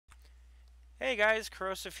Hey guys,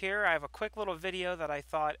 Corrosive here. I have a quick little video that I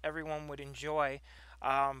thought everyone would enjoy.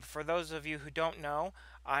 For those of you who don't know,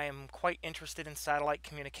 I am quite interested in satellite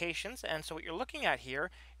communications, and so what you're looking at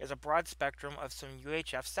here is a broad spectrum of some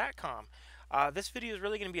UHF Satcom. This video is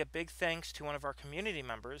really going to be a big thanks to one of our community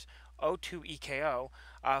members, O2EKO,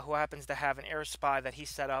 who happens to have an AirSpy that he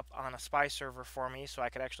set up on a spy server for me, so I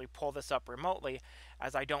could actually pull this up remotely,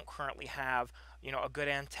 as I don't currently have, a good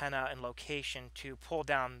antenna and location to pull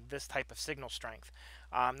down this type of signal strength.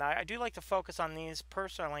 Now, I do like to focus on these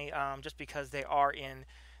personally, just because they are in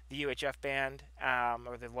the UHF band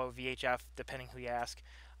or the low VHF, depending who you ask.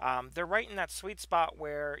 They're right in that sweet spot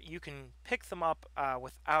where you can pick them up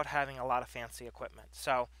without having a lot of fancy equipment.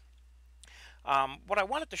 So what I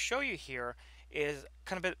wanted to show you here is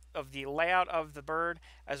kind of a bit of the layout of the bird,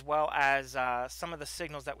 as well as some of the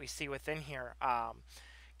signals that we see within here.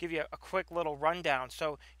 Give you a quick little rundown.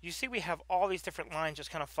 So you see we have all these different lines just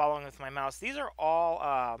kind of following with my mouse. These are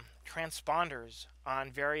all transponders on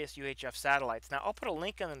various UHF satellites. Now I'll put a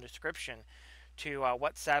link in the description to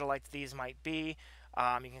what satellites these might be.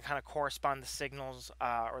 You can kind of correspond the signals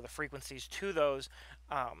or the frequencies to those,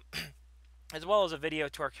 as well as a video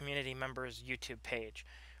to our community member's YouTube page,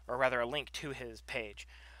 or rather a link to his page.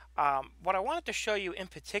 What I wanted to show you in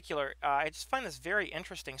particular, I just find this very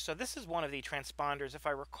interesting. So this is one of the transponders. If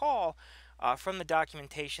I recall from the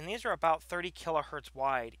documentation, these are about 30 kilohertz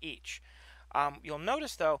wide each. You'll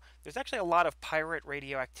notice, though, there's actually a lot of pirate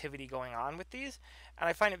radio activity going on with these, and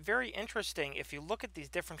I find it very interesting. If you look at these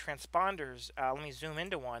different transponders, let me zoom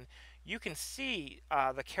into one, you can see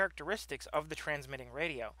the characteristics of the transmitting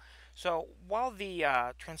radio. So while the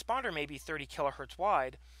transponder may be 30 kilohertz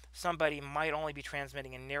wide, somebody might only be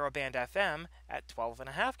transmitting in narrowband FM at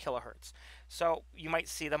 12.5 kilohertz. So you might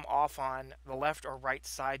see them off on the left or right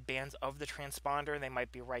side bands of the transponder. They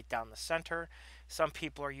might be right down the center. Some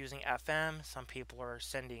people are using FM. Some people are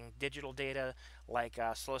sending digital data like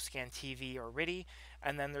slow scan TV or RTL,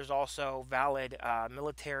 and then there's also valid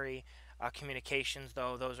military communications,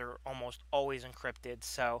 though those are almost always encrypted.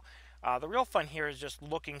 So the real fun here is just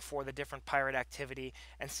looking for the different pirate activity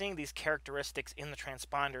and seeing these characteristics in the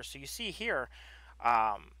transponder. So you see here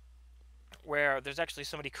where there's actually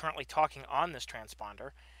somebody currently talking on this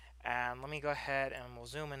transponder. And let me go ahead and we'll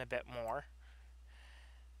zoom in a bit more.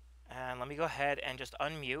 And let me go ahead and just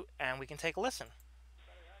unmute and we can take a listen.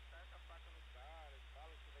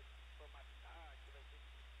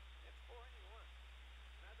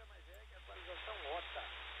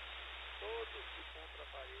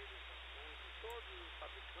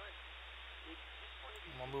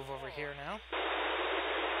 We'll move over here now.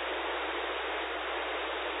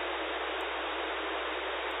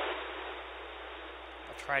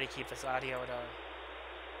 I'll try to keep this audio at a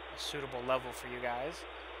suitable level for you guys.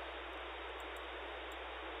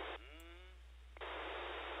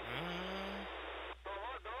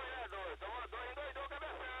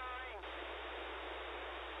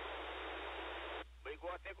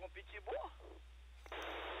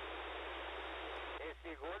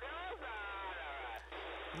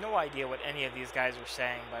 No idea what any of these guys are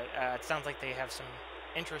saying, but it sounds like they have some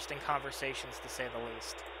interesting conversations, to say the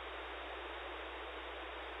least.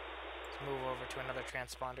 Let's move over to another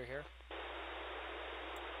transponder here.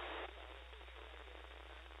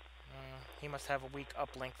 He must have a weak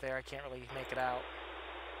uplink there. I can't really make it out.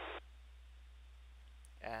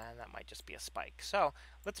 And that might just be a spike. So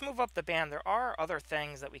let's move up the band. There are other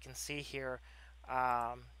things that we can see here.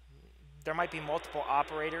 There might be multiple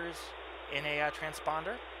operators in a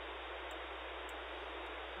transponder.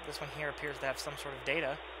 This one here appears to have some sort of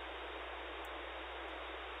data.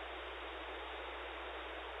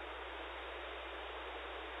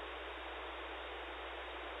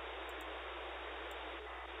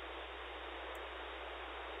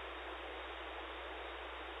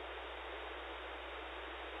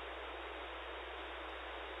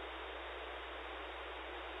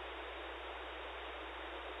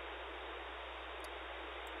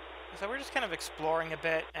 So we're just kind of exploring a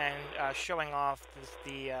bit and showing off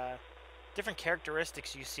the different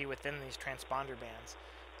characteristics you see within these transponder bands.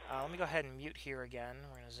 Let me go ahead and mute here again.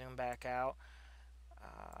 We're going to zoom back out.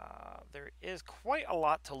 There is quite a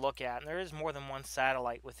lot to look at, and there is more than one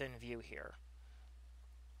satellite within view here.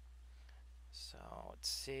 So let's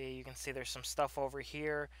see. You can see there's some stuff over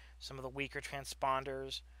here, some of the weaker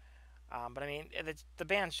transponders. But I mean, the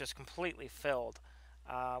band's just completely filled.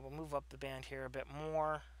 We'll move up the band here a bit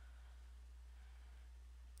more.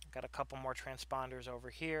 Got a couple more transponders over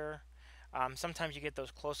here. Sometimes you get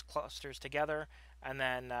those close clusters together, and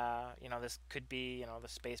then this could be the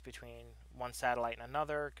space between one satellite and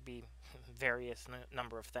another. It could be various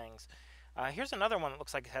number of things. Here's another one that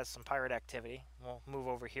looks like it has some pirate activity. We'll move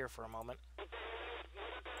over here for a moment.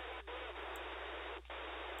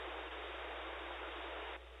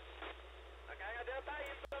 A carregadeira tá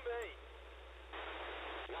indo também.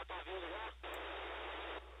 Já tá vindo já?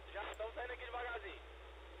 Já estão saindo aqui devagarzinho.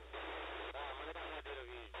 Tá, manda a carregadeira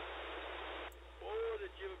vir.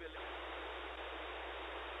 Positivo, beleza.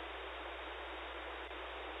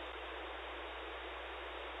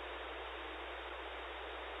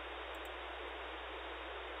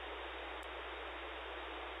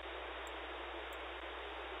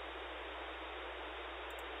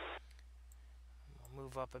 We'll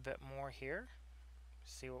move up a bit more here,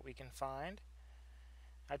 see what we can find.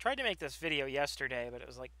 I tried to make this video yesterday, but it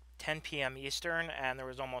was like 10 p.m. Eastern, and there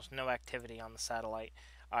was almost no activity on the satellite.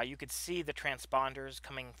 You could see the transponders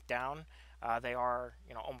coming down. They are,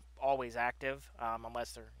 always active,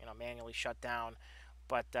 unless they're, manually shut down.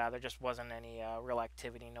 But there just wasn't any real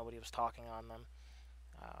activity. Nobody was talking on them.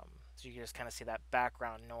 So you can just kind of see that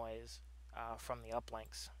background noise from the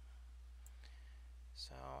uplinks.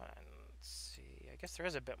 So, let's see. I guess there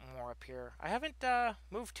is a bit more up here. I haven't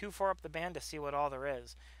moved too far up the band to see what all there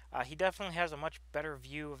is. He definitely has a much better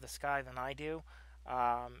view of the sky than I do,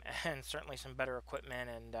 and certainly some better equipment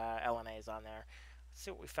and LNAs on there. Let's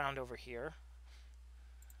see what we found over here.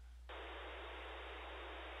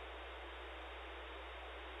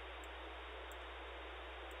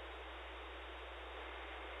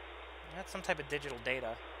 That's some type of digital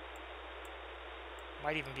data.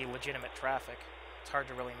 Might even be legitimate traffic. It's hard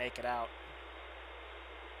to really make it out.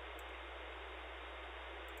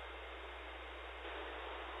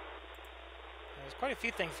 There's quite a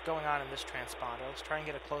few things going on in this transponder. Let's try and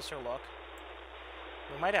get a closer look.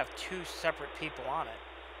 We might have two separate people on it.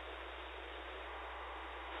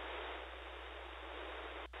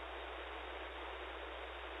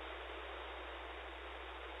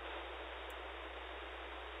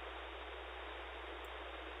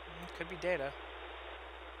 Could be data.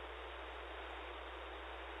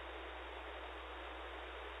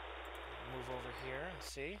 Move over here and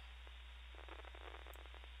see.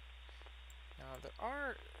 Now there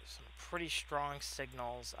are some pretty strong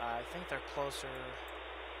signals. I think they're closer to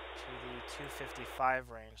the 255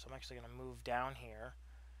 range, so I'm actually going to move down here.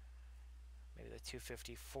 Maybe the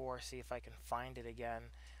 254, see if I can find it again.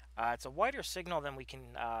 It's a wider signal than we can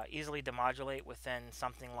easily demodulate within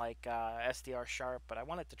something like SDR Sharp, but I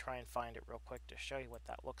wanted to try and find it real quick to show you what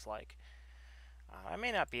that looks like. I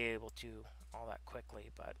may not be able to all that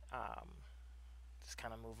quickly, but just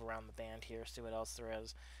kind of move around the band here, see what else there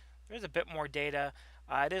is. There's a bit more data.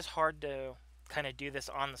 It is hard to kind of do this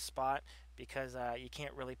on the spot because you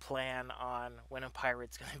can't really plan on when a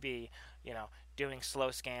pirate's going to be, doing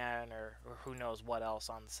slow scan or who knows what else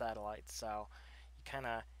on the satellite. So you kind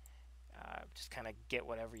of just kind of get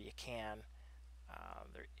whatever you can.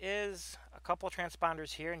 There is a couple of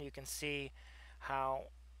transponders here, and you can see how,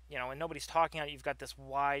 when nobody's talking on it, you've got this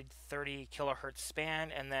wide 30 kilohertz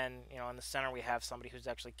span, and then, in the center we have somebody who's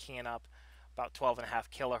actually keying up about 12.5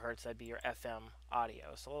 kilohertz. That'd be your FM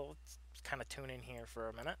audio. So let's kind of tune in here for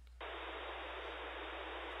a minute.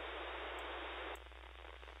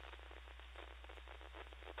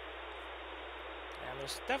 And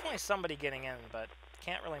there's definitely somebody getting in, but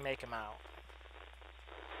can't really make him out.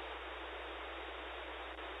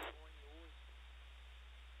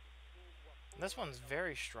 This one's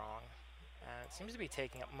very strong, and it seems to be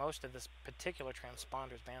taking up most of this particular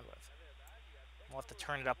transponder's bandwidth. We'll have to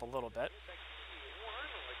turn it up a little bit.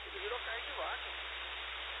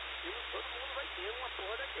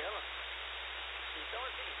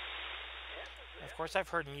 Of course, I've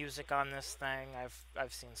heard music on this thing.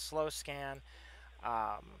 I've seen slow scan,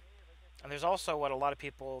 and there's also what a lot of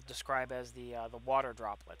people describe as the water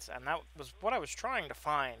droplets, and that was what I was trying to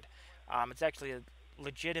find. It's actually a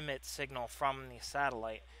legitimate signal from the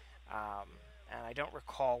satellite, and I don't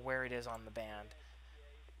recall where it is on the band.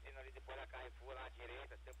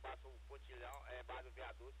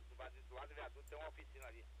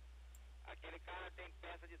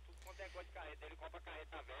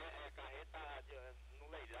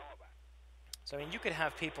 So I mean, you could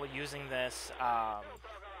have people using this,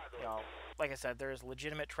 like I said, there's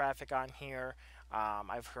legitimate traffic on here.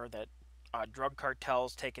 I've heard that drug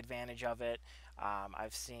cartels take advantage of it.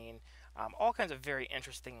 I've seen all kinds of very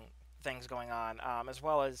interesting things going on, as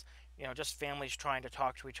well as just families trying to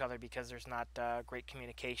talk to each other because there's not great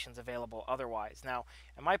communications available otherwise. Now,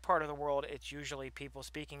 in my part of the world, it's usually people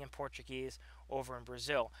speaking in Portuguese over in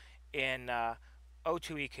Brazil. In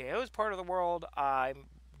O2EKO's part of the world, I'm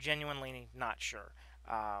genuinely not sure.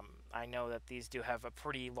 I know that these do have a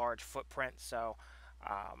pretty large footprint, so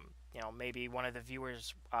maybe one of the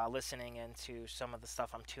viewers listening into some of the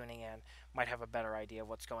stuff I'm tuning in might have a better idea of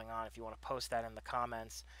what's going on. If you want to post that in the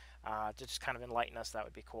comments, to just kind of enlighten us, that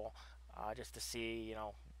would be cool. Just to see,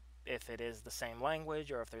 if it is the same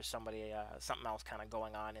language or if there's something else kind of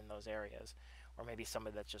going on in those areas, or maybe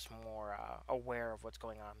somebody that's just more aware of what's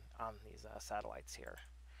going on these satellites here.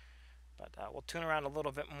 But we'll tune around a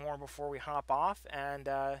little bit more before we hop off, and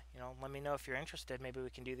let me know if you're interested. Maybe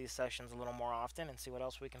we can do these sessions a little more often and see what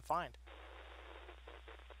else we can find.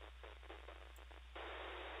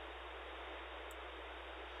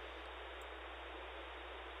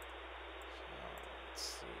 So let's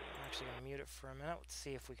see. I'm actually going to mute it for a minute. Let's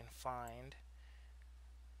see if we can find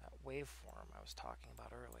that waveform I was talking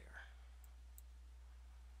about earlier.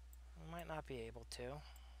 We might not be able to,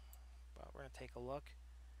 but we're going to take a look.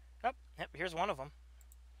 Oh, yep, here's one of them.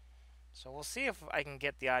 So we'll see if I can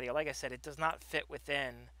get the audio. Like I said, it does not fit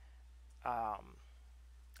within a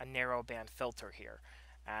narrowband filter here.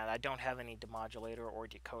 And I don't have any demodulator or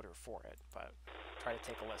decoder for it, but try to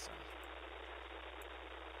take a listen.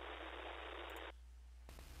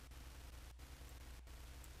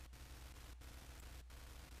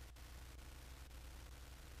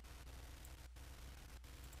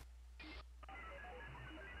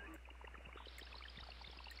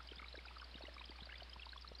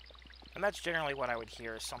 And that's generally what I would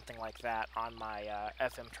hear, something like that on my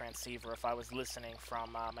FM transceiver if I was listening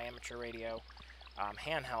from my amateur radio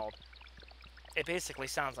handheld. It basically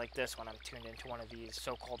sounds like this when I'm tuned into one of these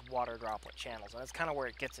so-called water droplet channels. And that's kind of where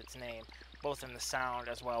it gets its name, both in the sound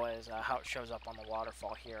as well as how it shows up on the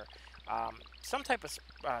waterfall here. Some type of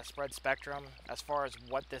spread spectrum. As far as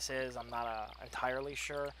what this is, I'm not entirely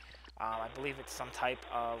sure. I believe it's some type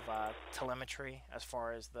of telemetry as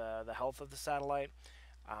far as the health of the satellite.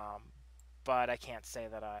 But I can't say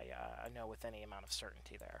that I know with any amount of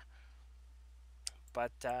certainty there.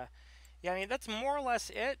 But yeah, I mean, that's more or less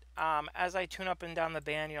it. As I tune up and down the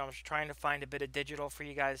band, I'm just trying to find a bit of digital for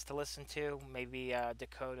you guys to listen to. Maybe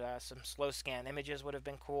decode some slow scan images would have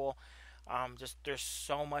been cool. Just there's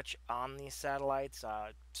so much on these satellites,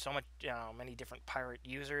 so much, many different pirate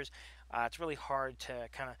users. It's really hard to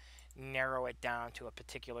kind of narrow it down to a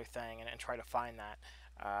particular thing and try to find that.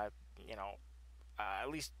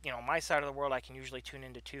 At least, my side of the world, I can usually tune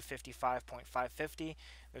into 255.550.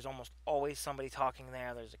 There's almost always somebody talking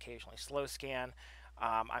there. There's occasionally slow scan.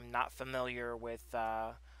 I'm not familiar with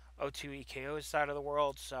O2 EKO's side of the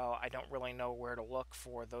world, so I don't really know where to look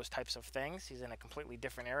for those types of things. He's in a completely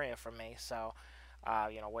different area from me, so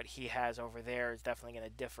what he has over there is definitely going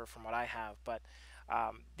to differ from what I have. But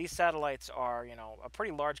these satellites are, a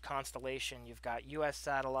pretty large constellation. You've got U.S.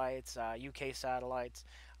 satellites, UK satellites,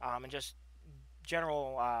 and just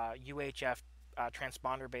general UHF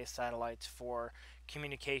transponder-based satellites for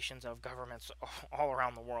communications of governments all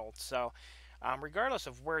around the world. So regardless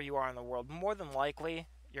of where you are in the world, more than likely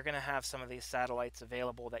you're going to have some of these satellites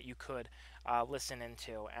available that you could listen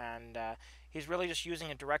into. And he's really just using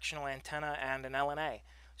a directional antenna and an LNA.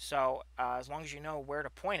 So as long as you know where to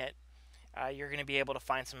point it, you're going to be able to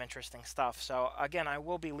find some interesting stuff. So again, I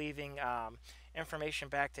will be leaving information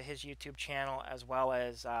back to his YouTube channel, as well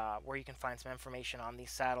as where you can find some information on these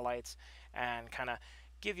satellites and kind of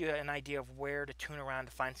give you an idea of where to tune around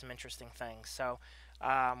to find some interesting things. So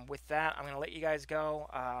with that, I'm going to let you guys go.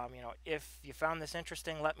 If you found this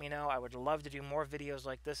interesting, let me know. I would love to do more videos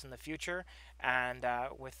like this in the future. And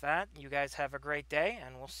with that, you guys have a great day,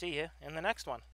 and we'll see you in the next one.